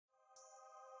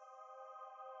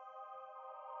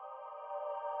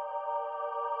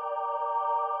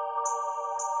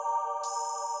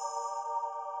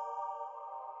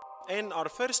And our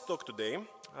first talk today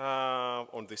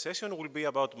on this session will be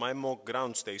about MIMO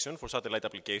ground station for satellite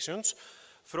applications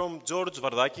from George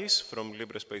Vardakis from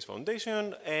Libre Space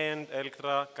Foundation and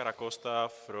Elektra Karakosta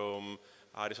from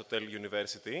Aristotle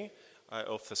University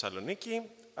of Thessaloniki.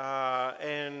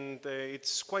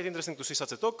 It's quite interesting to see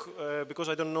such a talk because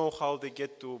I don't know how they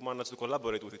get to manage to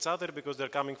collaborate with each other because they're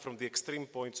coming from the extreme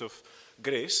points of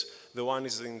Greece. The one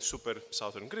is in super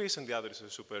southern Greece and the other is in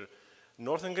super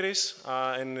northern Greece.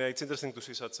 And it's interesting to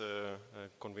see such a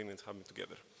convenience happening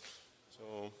together.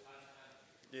 So,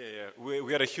 yeah.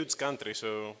 We are a huge country,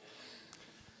 so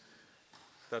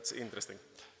that's interesting.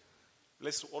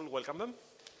 Let's all welcome them.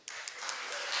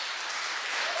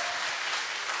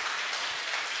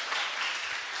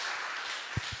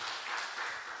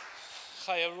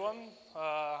 Hi everyone,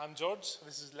 I'm George,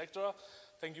 this is Elektra.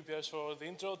 Thank you, Pierre, for the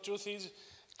intro. Truth is,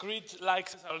 Crete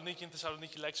likes Thessaloniki and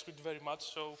Thessaloniki likes Crete very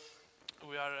much, so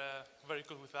we are very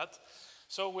cool with that.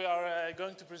 So we are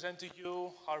going to present to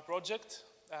you our project,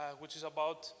 which is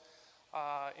about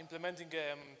implementing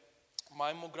a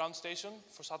MIMO ground station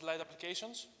for satellite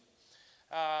applications.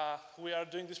 We are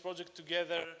doing this project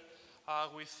together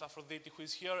with Aphrodite, who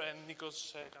is here, and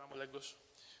Nikos Karamolegos,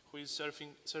 who is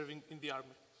serving in the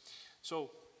army.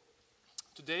 So,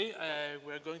 today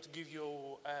we're going to give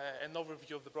you an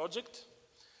overview of the project.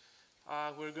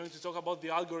 We're going to talk about the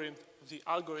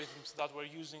algorithms that we're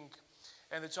using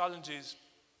and the challenges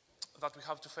that we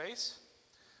have to face.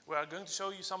 We are going to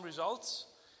show you some results,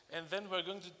 and then we're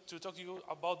going to talk to you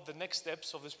about the next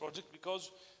steps of this project, because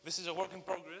this is a work in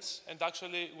progress, and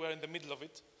actually we're in the middle of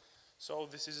it. So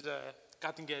this is the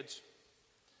cutting edge.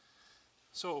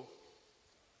 So,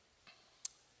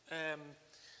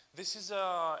 this is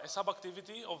a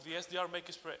sub-activity of the SDR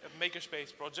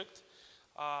Makerspace project,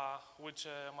 which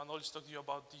Manolis talked to you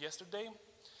about yesterday.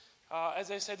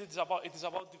 As I said, it is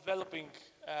about developing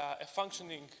a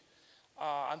functioning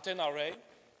antenna array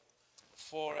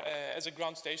as a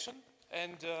ground station.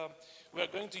 And we are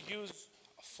going to use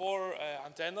 4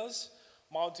 antennas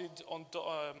mounted on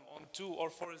 2 or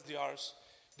 4 SDRs,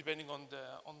 depending on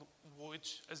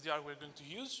which SDR we're going to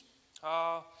use.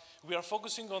 We are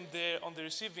focusing on the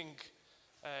receiving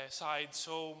side,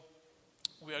 so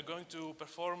we are going to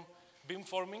perform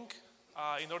beamforming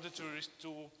in order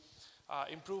to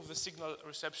improve the signal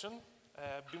reception.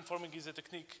 Beamforming is a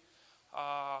technique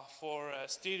for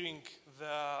steering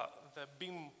the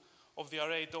beam of the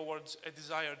array towards a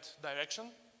desired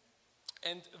direction.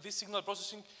 And this signal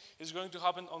processing is going to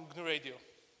happen on GNU radio.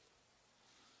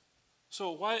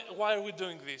 So why are we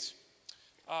doing this?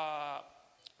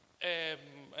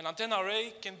 An antenna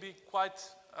array can be quite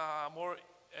more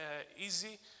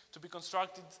easy to be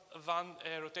constructed than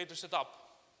a rotator setup.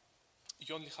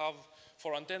 You only have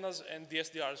 4 antennas and the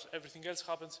SDRs. Everything else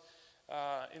happens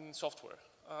in software.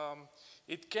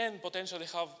 It can potentially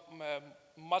have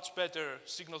much better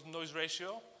signal-to-noise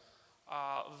ratio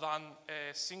than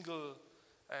a single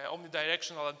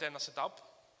omnidirectional antenna setup.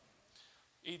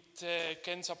 It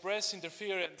can suppress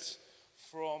interference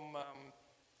from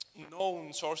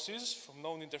known sources, from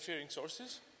known interfering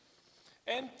sources,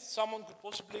 and someone could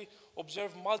possibly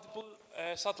observe multiple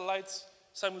satellites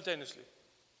simultaneously.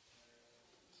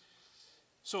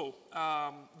 So,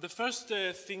 the first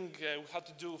thing we had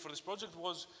to do for this project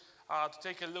was to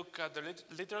take a look at the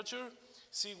literature,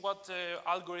 see what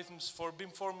algorithms for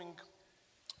beamforming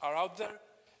are out there,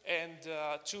 and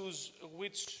choose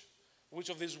which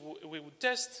of these we would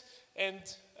test, and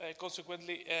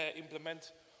consequently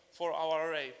implement for our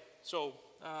array. So,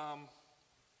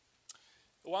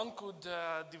 one could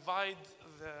divide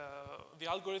the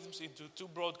algorithms into 2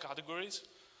 broad categories,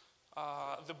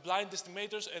 the blind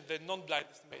estimators and the non-blind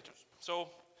estimators. So,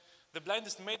 the blind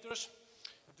estimators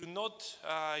do not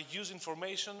use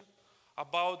information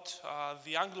about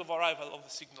the angle of arrival of the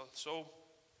signal. So,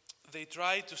 they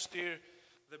try to steer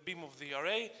the beam of the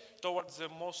array towards the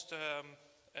most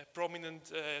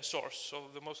prominent source, so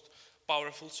the most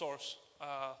powerful source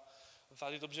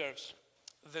that it observes.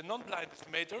 The non-blind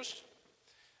estimators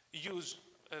use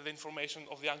the information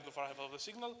of the angle of arrival of the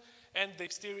signal, and they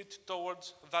steer it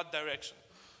towards that direction.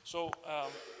 So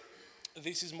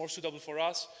this is more suitable for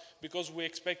us because we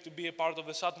expect to be a part of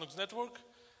the SatNOX network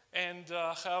and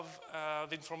have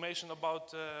the information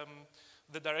about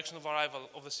the direction of arrival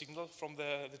of the signal from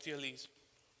the TLEs.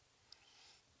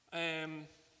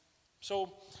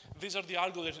 So these are the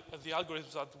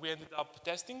algorithms that we ended up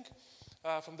testing.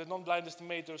 From the non-blind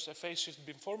estimators, a phase shift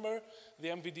beamformer, the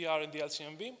MVDR and the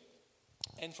LCMV,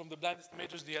 and from the blind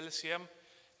estimators, the LSCM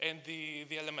and the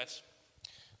LMS.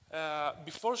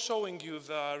 Before showing you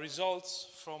the results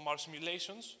from our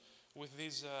simulations with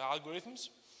these algorithms,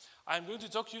 I'm going to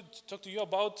talk to you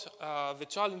about the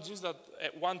challenges that,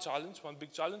 one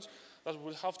big challenge, that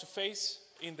we'll have to face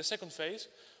in the second phase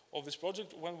of this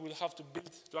project when we'll have to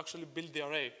actually build the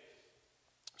array.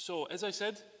 So, as I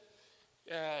said,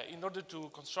 in order to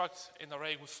construct an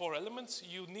array with 4 elements,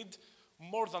 you need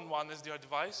more than one SDR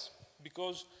device,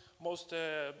 because most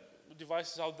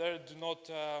devices out there do not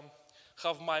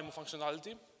have MIMO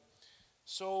functionality.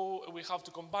 So we have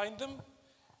to combine them,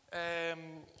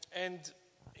 and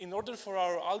in order for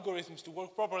our algorithms to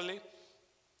work properly,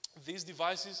 these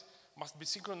devices must be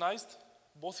synchronized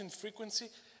both in frequency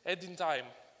and in time.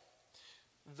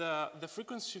 The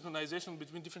frequency synchronization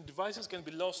between different devices can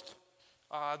be lost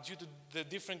due to the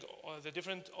different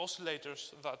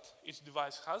oscillators that each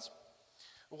device has,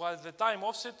 while the time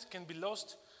offset can be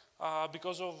lost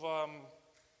because of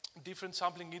different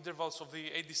sampling intervals of the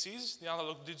ADCs, the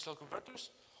analog digital converters,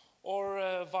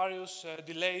 or various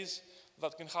delays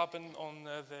that can happen on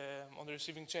the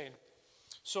receiving chain.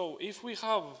 So if we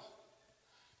have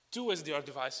 2 SDR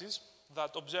devices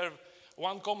that observe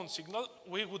one common signal,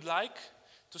 we would like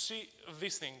to see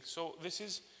this thing. So this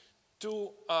is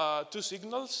two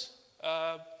signals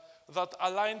that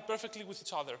align perfectly with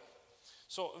each other.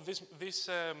 So this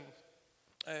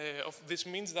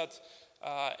means that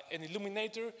an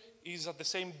illuminator is at the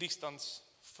same distance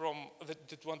from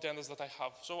the 2 antennas that I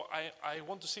have. So I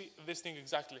want to see this thing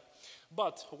exactly.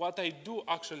 But what I do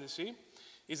actually see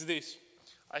is this.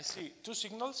 I see 2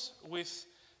 signals with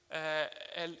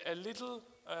a little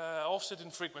offset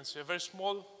in frequency, a very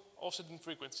small offset in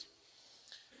frequency.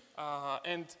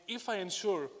 And if I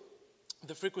ensure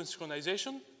the frequency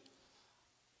synchronization,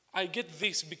 I get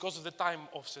this because of the time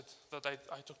offset that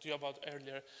I talked to you about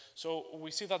earlier. So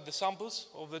we see that the samples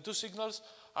of the 2 signals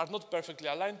are not perfectly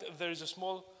aligned. There is a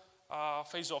small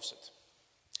phase offset.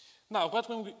 Now,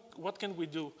 what can we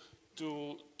do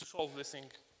to solve this thing?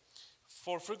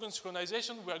 For frequency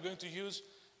synchronization, we are going to use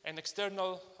an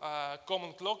external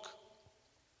common clock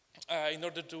in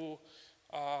order to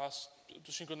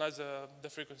synchronize the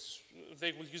frequencies.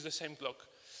 They will use the same clock.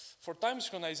 For time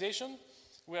synchronization,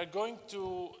 we are going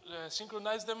to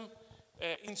synchronize them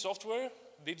in software,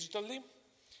 digitally,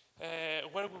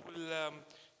 where we will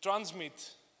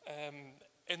transmit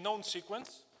a known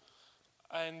sequence,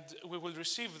 and we will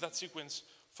receive that sequence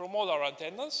from all our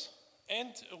antennas,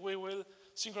 and we will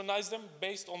synchronize them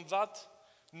based on that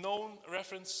known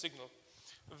reference signal.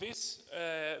 This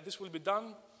will be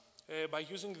done by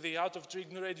using the out-of-tree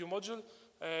GNU radio module,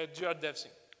 GR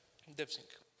DevSync.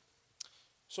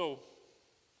 So,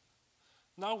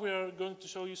 now we are going to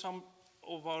show you some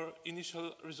of our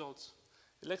initial results.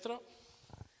 Electra?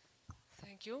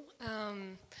 Thank you.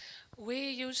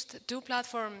 We used 2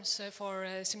 platforms for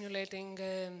simulating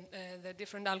the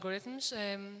different algorithms.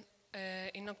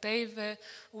 In Octave,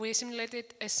 we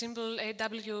simulated a simple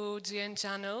AWGN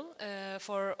channel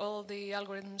for all the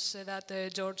algorithms that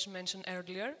George mentioned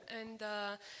earlier. And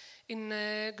in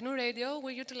GNU Radio,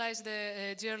 we utilized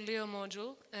the GR-Leo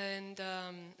module and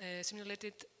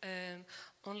simulated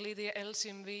only the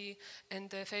LCMV and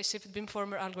the phase shift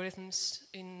beamformer algorithms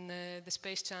in the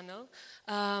space channel.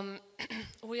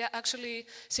 We actually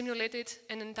simulated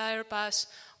an entire pass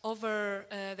over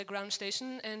the ground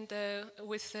station, and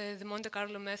with the Monte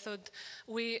Carlo method,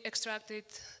 we extracted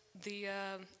the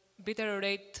bit error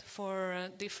rate for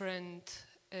different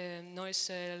noise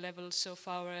levels of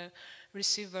our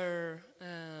receiver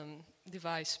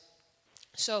device.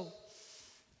 So,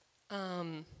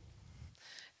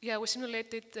 yeah, we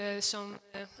simulated some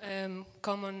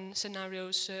common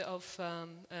scenarios of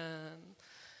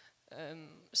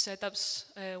setups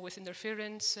with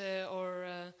interference or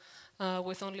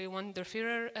with only one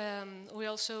interferer. We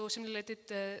also simulated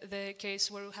the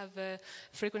case where we have a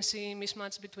frequency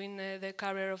mismatch between the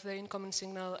carrier of the incoming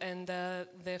signal and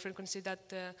the frequency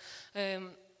that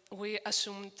we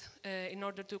assumed in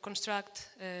order to construct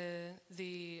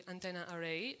the antenna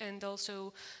array, and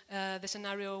also the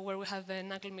scenario where we have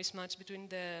an angle mismatch between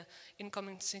the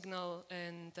incoming signal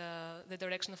and the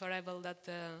direction of arrival that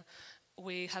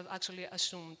we have actually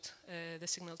assumed the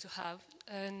signal to have.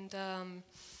 And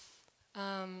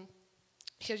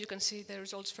here you can see the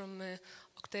results from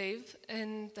Octave.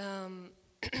 And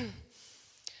in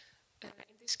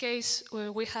this case,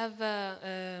 we have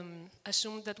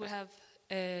assumed that we have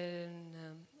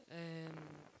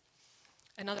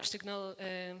another signal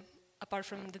apart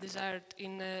from the desired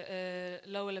in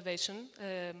low elevation,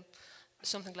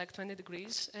 something like 20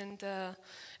 degrees. And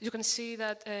you can see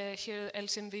that here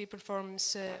LCMV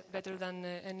performs better than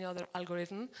any other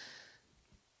algorithm.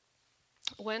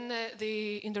 When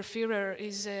the interferer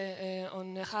is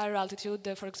on a higher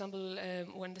altitude, for example,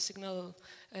 when the signal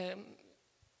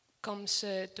comes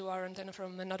to our antenna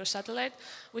from another satellite,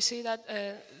 we see that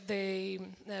the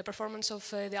performance of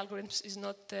the algorithms is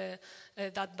not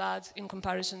that bad in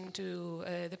comparison to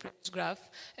the previous graph,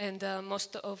 and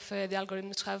most of the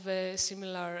algorithms have a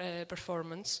similar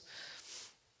performance.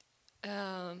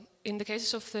 In the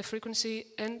cases of the frequency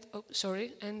and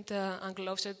angle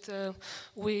offset,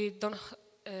 we don't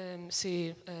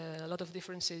see a lot of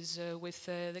differences with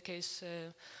the case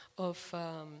of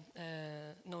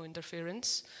no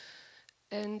interference.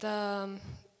 And the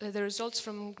results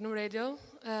from GNU Radio,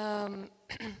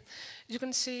 you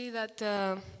can see that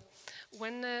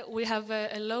when we have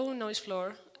a low noise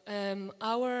floor,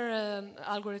 our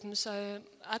algorithms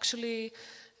actually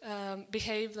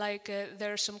behave like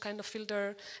there's some kind of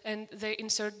filter, and they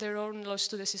insert their own loss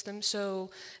to the system. So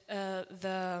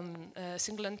the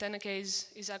single antenna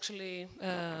case is actually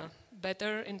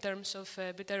better in terms of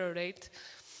bit error rate.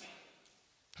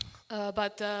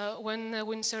 But when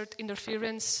we insert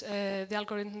interference, the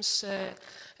algorithms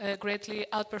greatly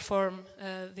outperform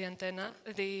the antenna,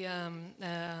 the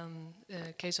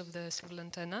case of the single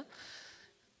antenna.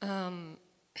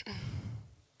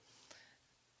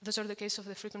 Those are the case of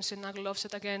the frequency and angle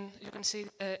offset. Again, you can see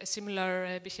a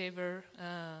similar behavior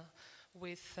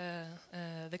with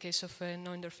the case of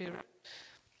no interference.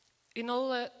 In all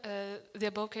the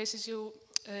above cases, you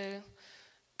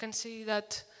can see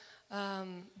that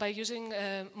by using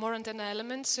more antenna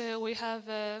elements, we have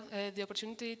the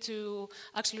opportunity to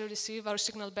actually receive our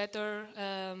signal better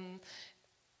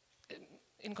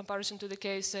in comparison to the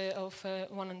case of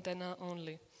one antenna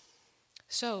only.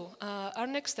 So our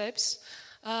next steps,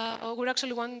 we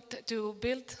actually want to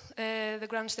build the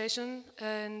ground station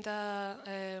and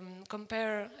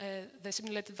compare the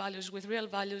simulated values with real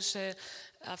values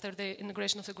after the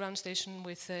integration of the ground station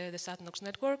with the SatNOX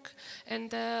network,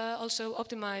 and also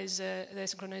optimize the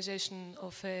synchronization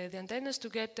of the antennas to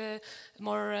get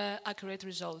more accurate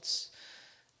results.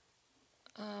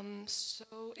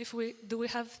 So do we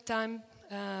have time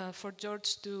for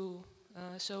George to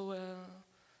show a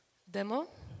demo?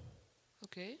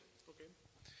 Okay.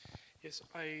 Yes,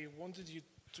 I wanted you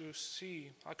to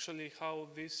see actually how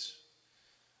this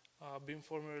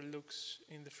beamformer looks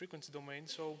in the frequency domain.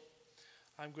 So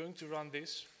I'm going to run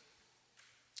this.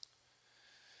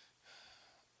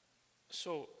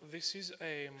 So this is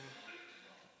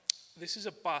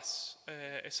a pass,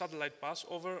 a satellite pass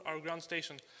over our ground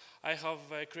station. I have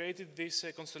created this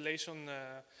constellation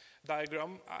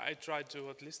diagram. I tried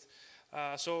to, at least.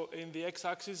 So in the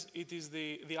x-axis, it is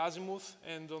the azimuth,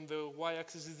 and on the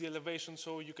y-axis is the elevation,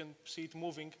 so you can see it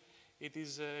moving. It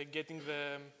is getting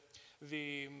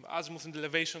the azimuth and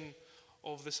elevation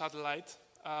of the satellite.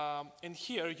 And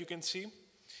here you can see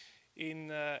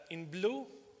in blue,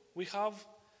 we have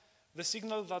the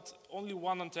signal that only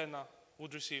one antenna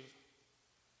would receive.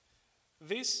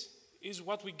 This is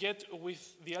what we get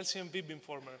with the LCMV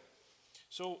beamformer.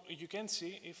 So you can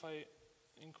see, if I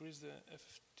increase the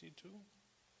FT2,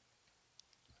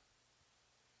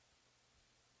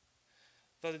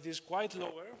 that it is quite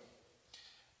lower.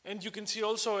 And you can see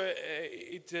also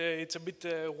it's a bit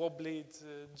wobbly, it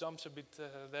jumps a bit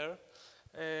there.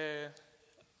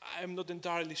 I'm not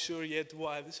entirely sure yet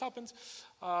why this happens.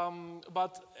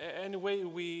 But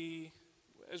anyway,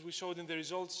 as we showed in the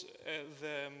results,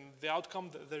 the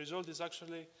outcome, the result is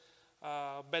actually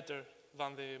better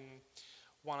than the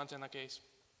one antenna case.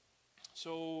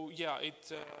 So yeah,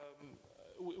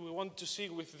 we want to see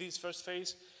with this first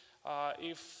phase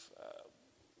if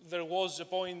there was a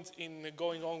point in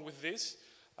going on with this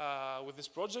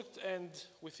project, and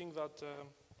we think that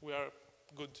we are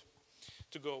good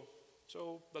to go.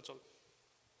 So that's all.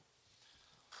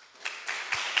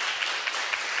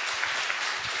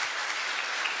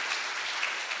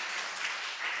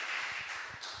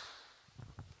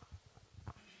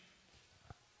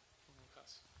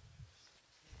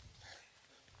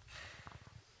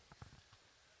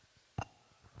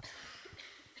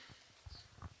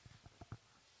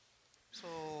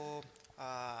 So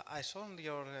I saw in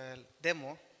your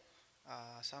demo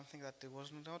something that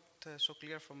was not so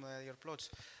clear from your plots.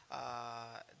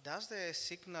 Does the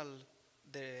signal,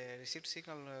 the received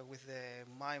signal with the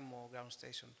MIMO ground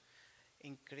station,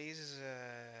 increase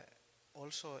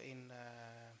also in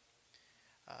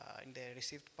the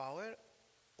received power,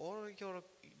 or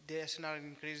the scenario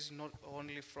increases not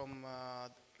only from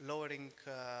lowering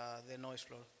the noise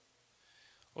floor?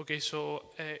 Okay,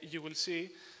 so you will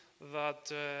see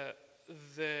that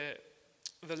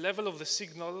the level of the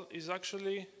signal is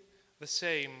actually the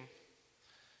same.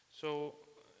 So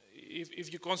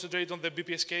if you concentrate on the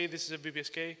BPSK, this is a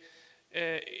BPSK,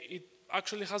 it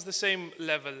actually has the same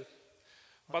level.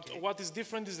 But what is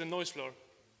different is the noise floor.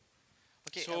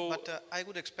 Okay, So, but I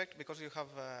would expect, because you have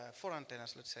 4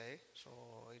 antennas, let's say, so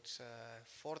it's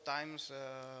 4 times.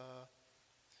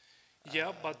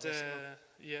 Yeah, but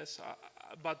yes,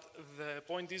 but the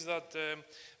point is that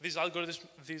these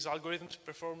algorithms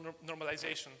perform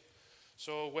normalization.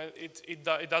 So when it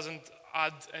doesn't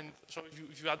add, and so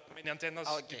if you add many antennas,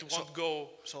 Okay, it won't go.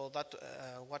 So that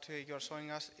what you're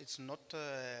showing us, it's not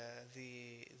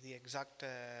the exact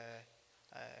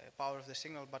power of the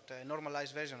signal, but a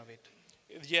normalized version of it.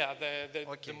 Yeah, the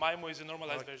Okay. MIMO is a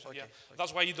normalized version. Okay, Yeah, okay.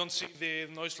 that's why you don't see the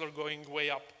noise floor going way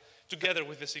up together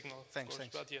with the signal. Thanks, of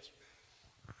course, thanks. But yes.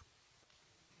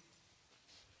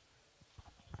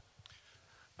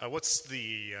 What's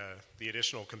the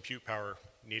additional compute power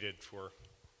needed for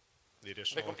the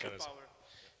additional The compute antennas? power.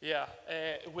 Yeah,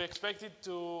 we expect it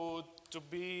to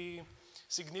be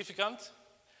significant,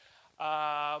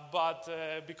 but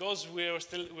because we are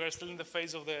still in the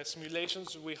phase of the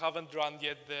simulations, we haven't run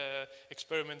yet the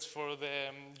experiments for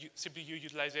the CPU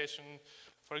utilization,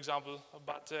 for example.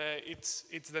 But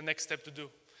it's the next step to do,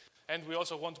 and we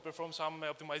also want to perform some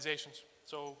optimizations.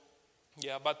 So,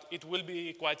 yeah, but it will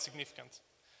be quite significant.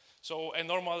 So a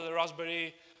normal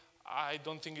Raspberry, I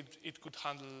don't think it could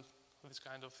handle this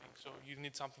kind of thing. So you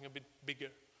need something a bit bigger.